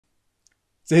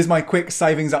So here's my quick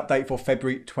savings update for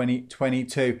February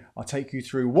 2022. I'll take you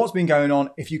through what's been going on,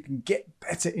 if you can get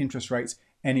better interest rates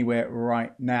anywhere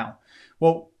right now.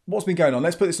 Well, what's been going on?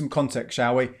 Let's put this in context,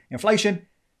 shall we? Inflation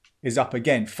is up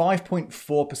again,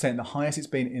 5.4%, the highest it's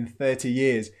been in 30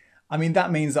 years. I mean,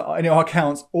 that means that in our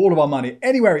accounts, all of our money,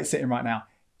 anywhere it's sitting right now,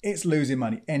 it's losing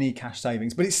money, any cash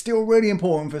savings. But it's still really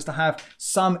important for us to have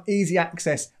some easy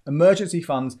access emergency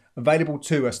funds available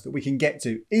to us that we can get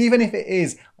to. Even if it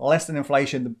is less than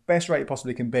inflation, the best rate it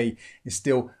possibly can be is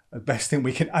still the best thing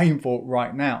we can aim for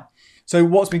right now. So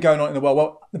what's been going on in the world?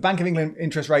 Well, the Bank of England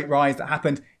interest rate rise that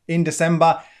happened in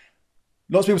December.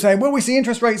 Lots of people saying, will we see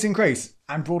interest rates increase?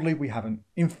 And broadly, we haven't.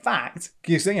 In fact,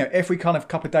 every kind of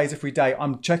couple of days, every day,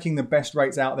 I'm checking the best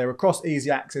rates out there across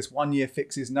easy access, 1-year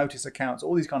fixes, notice accounts,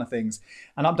 all these kind of things,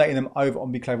 and updating them over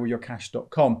on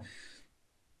becleverwithyourcash.com.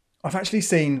 I've actually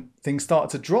seen things start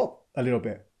to drop a little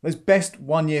bit. Those best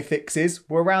 1-year fixes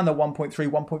were around the 1.3,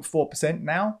 1.4%,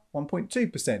 now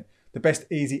 1.2%. The best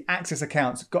easy access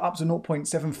accounts got up to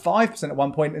 0.75% at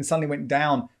one point and suddenly went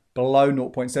down below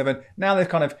 0.7. Now they've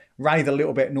kind of rallied a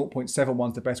little bit. 0.71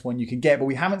 is the best one you can get, but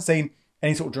we haven't seen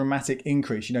any sort of dramatic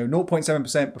increase.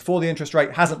 0.7% before the interest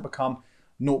rate hasn't become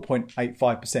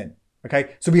 0.85%.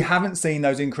 Okay, so we haven't seen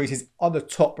those increases at the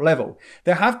top level.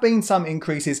 There have been some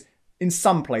increases in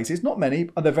some places, not many,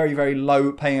 are the very, very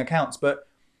low paying accounts, but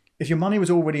if your money was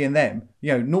already in them,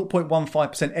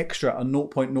 0.15% extra and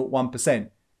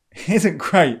 0.01%. Isn't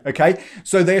great, okay?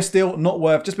 So they're still not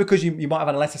worth, just because you might have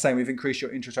had a letter saying we've increased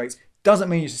your interest rates, doesn't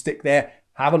mean you should stick there.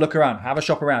 Have a look around, have a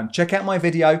shop around. Check out my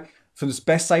video from the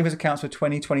best savings accounts for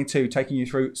 2022, taking you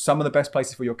through some of the best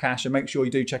places for your cash, and make sure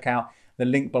you do check out the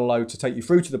link below to take you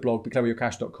through to the blog,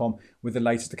 becleverwithyourcash.com, with the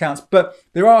latest accounts. But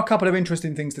there are a couple of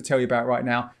interesting things to tell you about right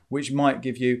now, which might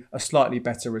give you a slightly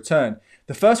better return.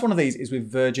 The first one of these is with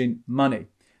Virgin Money.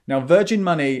 Now, Virgin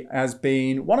Money has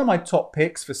been one of my top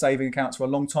picks for saving accounts for a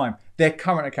long time. Their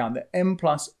current account, the M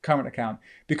Plus current account,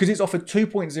 because it's offered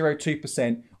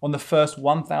 2.02% on the first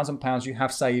 £1,000 you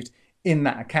have saved in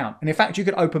that account. And in fact, you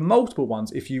could open multiple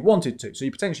ones if you wanted to. So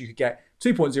you potentially could get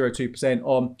 2.02%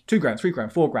 on 2 grand, 3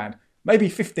 grand, 4 grand, maybe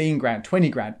 15 grand, 20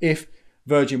 grand, if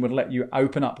Virgin would let you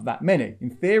open up that many.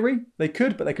 In theory, they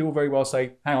could, but they could all very well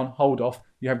say, hang on, hold off,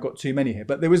 you have got too many here.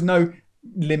 But there was no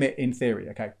limit in theory,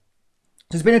 okay?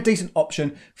 So it's been a decent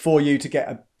option for you to get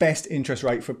a best interest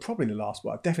rate for probably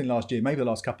definitely last year, maybe the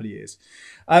last couple of years.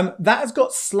 That has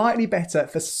got slightly better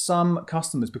for some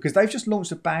customers because they've just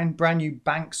launched a brand new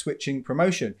bank switching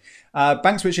promotion.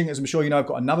 Bank switching, as I'm sure you know, I've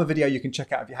got another video you can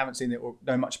check out if you haven't seen it or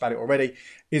know much about it already,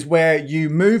 is where you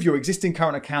move your existing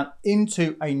current account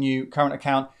into a new current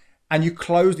account and you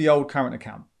close the old current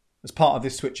account as part of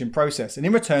this switching process. And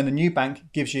in return, the new bank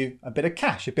gives you a bit of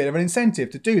cash, a bit of an incentive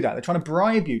to do that. They're trying to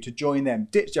bribe you to join them.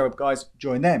 Ditch the other guys,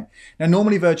 join them. Now,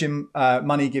 normally Virgin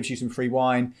Money gives you some free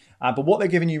wine, but what they're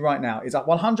giving you right now is a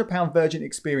 £100 Virgin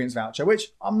Experience voucher,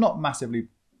 which I'm not massively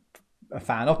a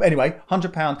fan of. Anyway,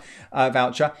 £100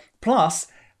 voucher, plus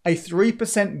a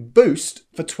 3% boost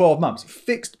for 12 months,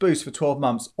 fixed boost for 12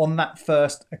 months on that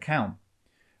first account.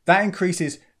 That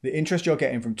increases the interest you're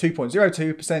getting from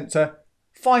 2.02% to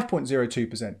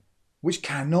 5.02%, which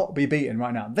cannot be beaten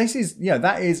right now. This is,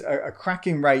 that is a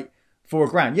cracking rate for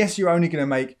 £1,000. Yes, you're only going to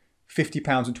make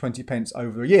 £50 and 20 pence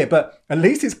over a year, but at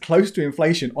least it's close to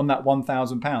inflation on that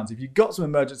 £1,000. If you've got some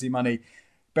emergency money,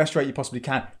 best rate you possibly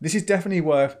can. This is definitely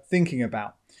worth thinking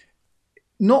about.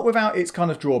 Not without its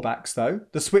kind of drawbacks though.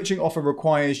 The switching offer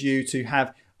requires you to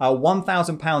have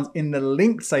 £1,000 in the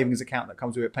linked savings account that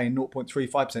comes with it, paying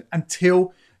 0.35%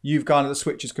 until you've garnered the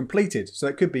switch is completed. So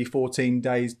it could be 14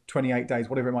 days, 28 days,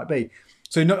 whatever it might be.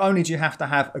 So not only do you have to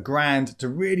have £1,000 to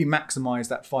really maximize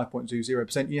that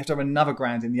 5.20%, you have to have another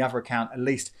 £1,000 in the other account at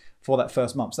least for that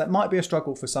first month. So that might be a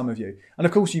struggle for some of you. And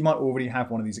of course, you might already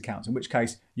have one of these accounts, in which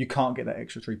case you can't get that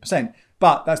extra 3%.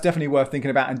 But that's definitely worth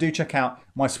thinking about. And do check out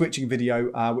my switching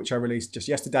video, which I released just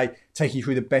yesterday, taking you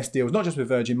through the best deals, not just with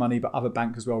Virgin Money, but other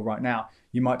banks as well right now.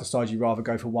 You might decide you'd rather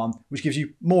go for one, which gives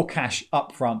you more cash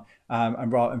up front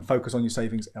and focus on your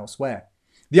savings elsewhere.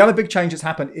 The other big change that's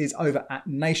happened is over at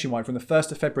Nationwide from the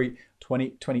 1st of February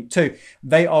 2022.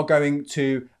 They are going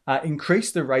to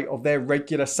increase the rate of their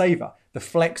regular saver. The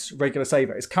Flex regular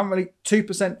saver is currently 2%.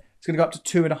 It's going to go up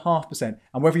to 2.5%.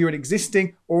 And whether you're an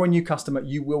existing or a new customer,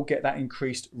 you will get that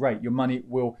increased rate. Your money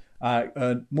will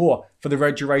earn more for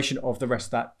the duration of the rest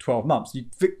of that 12 months.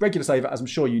 Regular saver, as I'm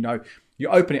sure you know, you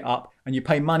open it up and you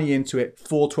pay money into it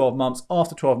for 12 months.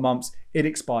 After 12 months, it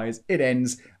expires, it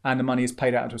ends, and the money is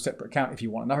paid out into a separate account. If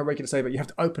you want another regular saver, you have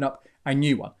to open up a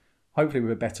new one. hopefully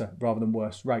with a better rather than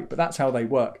worse rate. But that's how they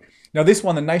work. Now this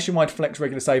one, the Nationwide Flex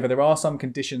Regular Saver, there are some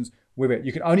conditions with it.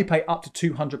 You can only pay up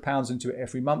to £200 into it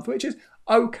every month, which is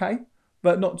okay,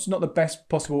 but not the best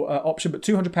possible option. But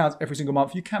 £200 every single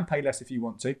month. You can pay less if you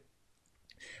want to.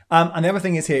 And the other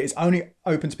thing is here, it's only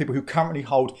open to people who currently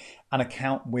hold an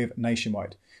account with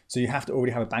Nationwide. So you have to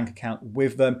already have a bank account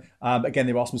with them. Again,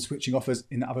 there are some switching offers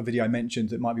in the other video I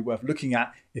mentioned that might be worth looking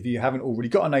at if you haven't already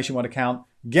got a Nationwide account,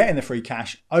 getting the free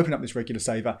cash, open up this regular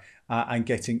saver and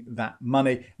getting that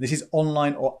money. This is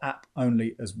online or app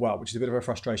only as well, which is a bit of a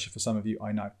frustration for some of you,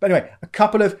 I know. But anyway, a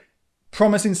couple of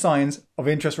promising signs of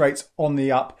interest rates on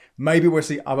the up. Maybe we'll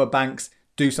see other banks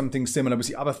do something similar. We'll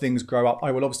see other things grow up.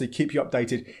 I will obviously keep you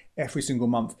updated every single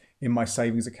month in my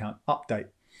savings account update.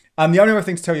 The only other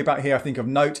thing to tell you about here, I think of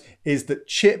note, is that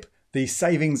Chip, the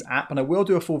savings app, and I will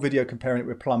do a full video comparing it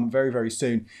with Plum very, very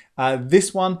soon.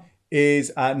 This one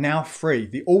is now free.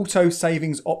 The auto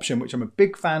savings option, which I'm a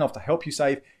big fan of to help you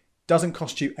save, doesn't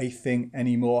cost you a thing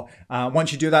anymore.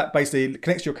 Once you do that, basically it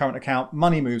connects to your current account,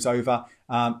 money moves over.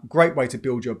 Great way to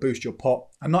boost your pot.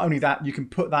 And not only that, you can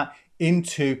put that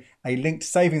into a linked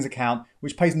savings account,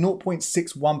 which pays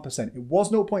 0.61%. It was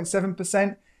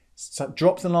 0.7%. So it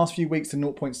dropped in the last few weeks to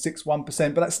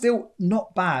 0.61%, but that's still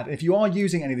not bad. If you are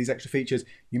using any of these extra features,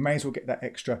 you may as well get that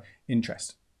extra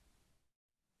interest.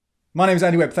 My name is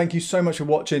Andy Webb. Thank you so much for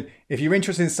watching. If you're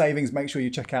interested in savings, make sure you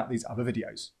check out these other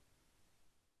videos.